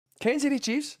Kansas City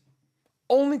Chiefs,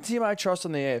 only team I trust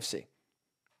in the AFC.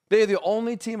 They are the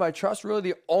only team I trust, really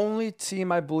the only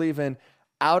team I believe in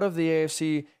out of the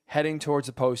AFC heading towards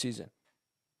the postseason.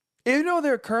 Even though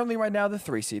they're currently right now the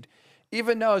 3 seed,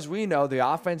 even though, as we know, the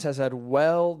offense has had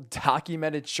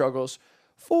well-documented struggles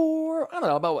for, I don't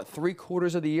know, about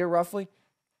 3/4 of the year roughly.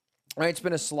 Right? It's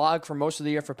been a slog for most of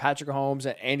the year for Patrick Mahomes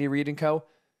and Andy Reid and co.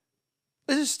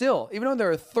 This is still, even though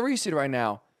they're a 3 seed right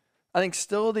now, I think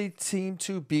still the team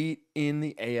to beat in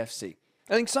the AFC.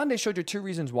 I think Sunday showed you 2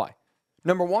 reasons why.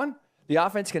 Number 1, the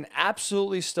offense can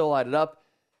absolutely still light it up.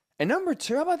 And number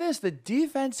 2, how about this? The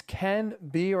defense can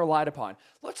be relied upon.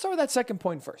 Let's start with that second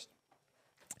point first.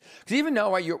 Because even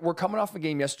though, right, we're coming off a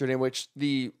game yesterday in which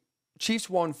the Chiefs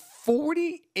won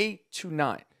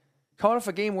 48-9. Coming off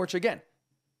a game which, again,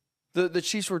 the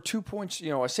Chiefs were 2 points,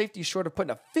 a safety short of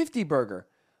putting a 50-burger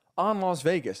on Las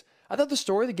Vegas. I thought the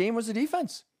story of the game was the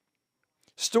defense.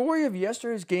 Story of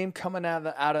yesterday's game coming out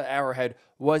of Arrowhead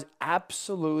was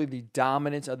absolutely the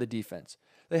dominance of the defense.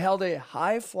 They held a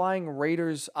high-flying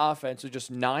Raiders offense with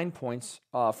just 9 points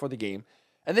for the game,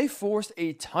 and they forced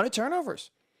a ton of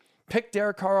turnovers. Picked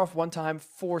Derek Carr off one time,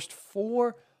 forced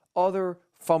 4 other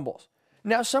fumbles.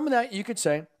 Now, some of that you could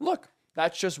say, look,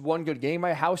 that's just one good game.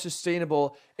 How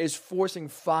sustainable is forcing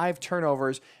 5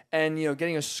 turnovers and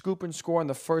getting a scoop and score on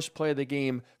the first play of the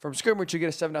game from scrimmage, you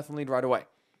get a 7-0 lead right away.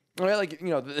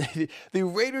 The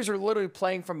Raiders are literally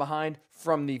playing from behind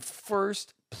from the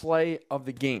first play of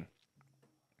the game.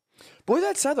 But with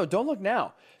that said, though, don't look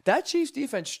now. That Chiefs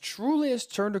defense truly has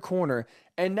turned a corner,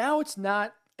 and now it's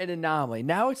not an anomaly.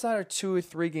 Now it's not a 2 or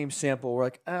 3 game sample. We're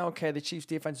like, okay, the Chiefs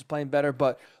defense is playing better,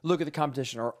 but look at the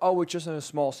competition. Or, it's just in a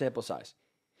small sample size.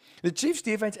 The Chiefs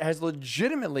defense has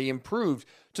legitimately improved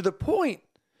to the point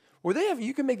where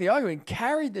you can make the argument,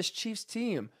 carried this Chiefs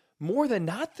team more than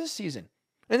not this season.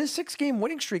 In the 6-game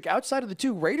winning streak outside of the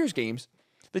 2 Raiders games,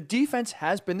 the defense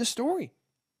has been the story.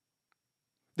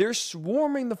 They're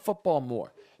swarming the football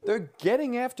more. They're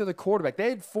getting after the quarterback. They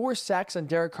had 4 sacks on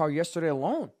Derek Carr yesterday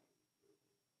alone.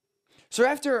 So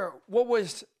after what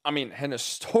was, and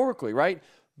historically, right,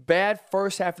 bad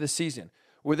first half of the season,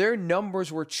 where their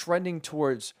numbers were trending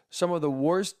towards some of the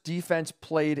worst defense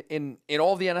played in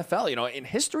all of the NFL, in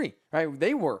history, right?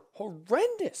 They were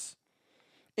horrendous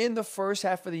in the first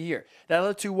half of the year. That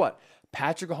led to what?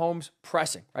 Patrick Mahomes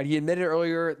pressing, right? He admitted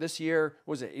earlier this year,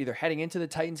 was it either heading into the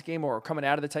Titans game or coming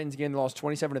out of the Titans game, they lost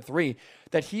 27-3,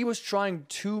 that he was trying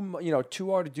too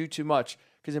hard to do too much,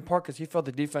 because in part because he felt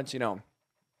the defense, he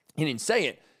didn't say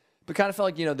it, but kind of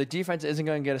felt like, the defense isn't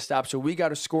going to get a stop, so we got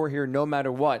to score here no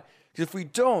matter what. Because if we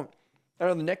don't, I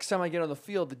know the next time I get on the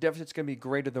field, the deficit's going to be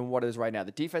greater than what it is right now.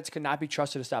 The defense cannot be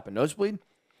trusted to stop a nosebleed.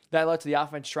 That led to the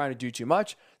offense trying to do too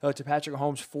much. That led to Patrick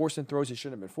Mahomes forcing throws he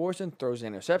shouldn't have been forcing, throws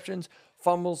interceptions,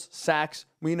 fumbles, sacks.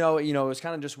 We know, it was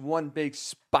kind of just one big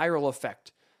spiral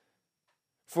effect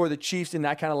for the Chiefs, and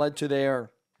that kind of led to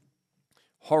their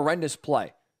horrendous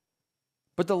play.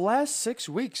 But the last 6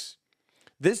 weeks,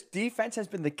 this defense has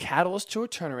been the catalyst to a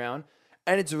turnaround,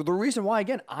 and it's the reason why,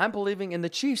 again, I'm believing in the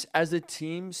Chiefs as the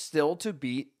team still to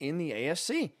beat in the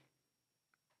AFC.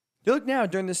 You look now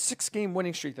during the 6-game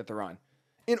winning streak that they're on.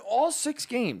 In all 6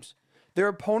 games, their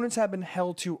opponents have been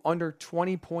held to under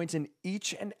 20 points in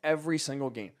each and every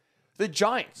single game. The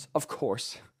Giants, of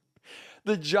course.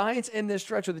 The Giants in this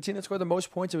stretch were the team that scored the most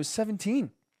points. It was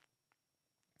 17.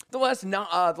 The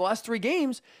last 3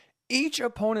 games, each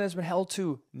opponent has been held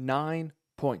to 9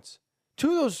 points. 2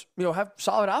 of those, have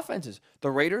solid offenses. The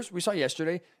Raiders, we saw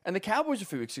yesterday, and the Cowboys a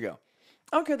few weeks ago.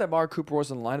 I don't care that Amari Cooper was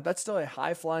in the lineup. That's still a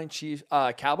high-flying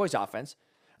Cowboys offense.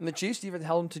 And the Chiefs even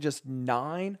held them to just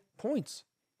 9 points.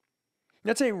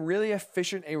 That's a really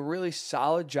efficient, a really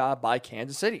solid job by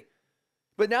Kansas City.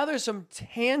 But now there's some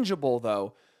tangible,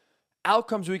 though,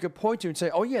 outcomes we could point to and say,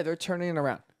 oh, yeah, they're turning it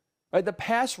around. Right? The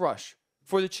pass rush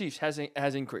for the Chiefs has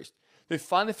increased. They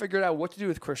finally figured out what to do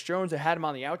with Chris Jones. They had him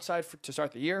on the outside to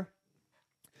start the year.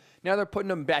 Now they're putting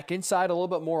him back inside a little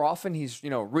bit more often. He's,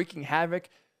 wreaking havoc.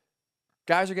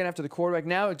 Guys are getting after the quarterback.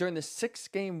 Now, during the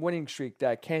 6-game winning streak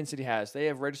that Kansas City has, they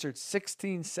have registered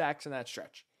 16 sacks in that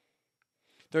stretch.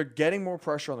 They're getting more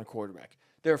pressure on the quarterback.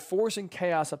 They're forcing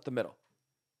chaos up the middle.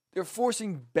 They're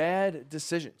forcing bad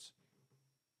decisions.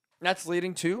 And that's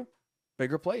leading to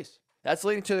bigger plays. That's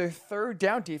leading to their 3rd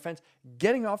down defense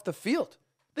getting off the field.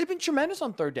 They've been tremendous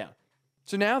on 3rd down.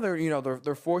 So now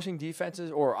they're forcing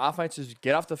defenses or offenses to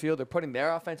get off the field. They're putting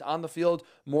their offense on the field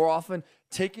more often,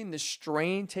 taking the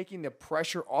strain, taking the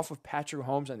pressure off of Patrick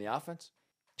Mahomes on the offense.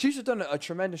 Chiefs have done a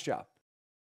tremendous job.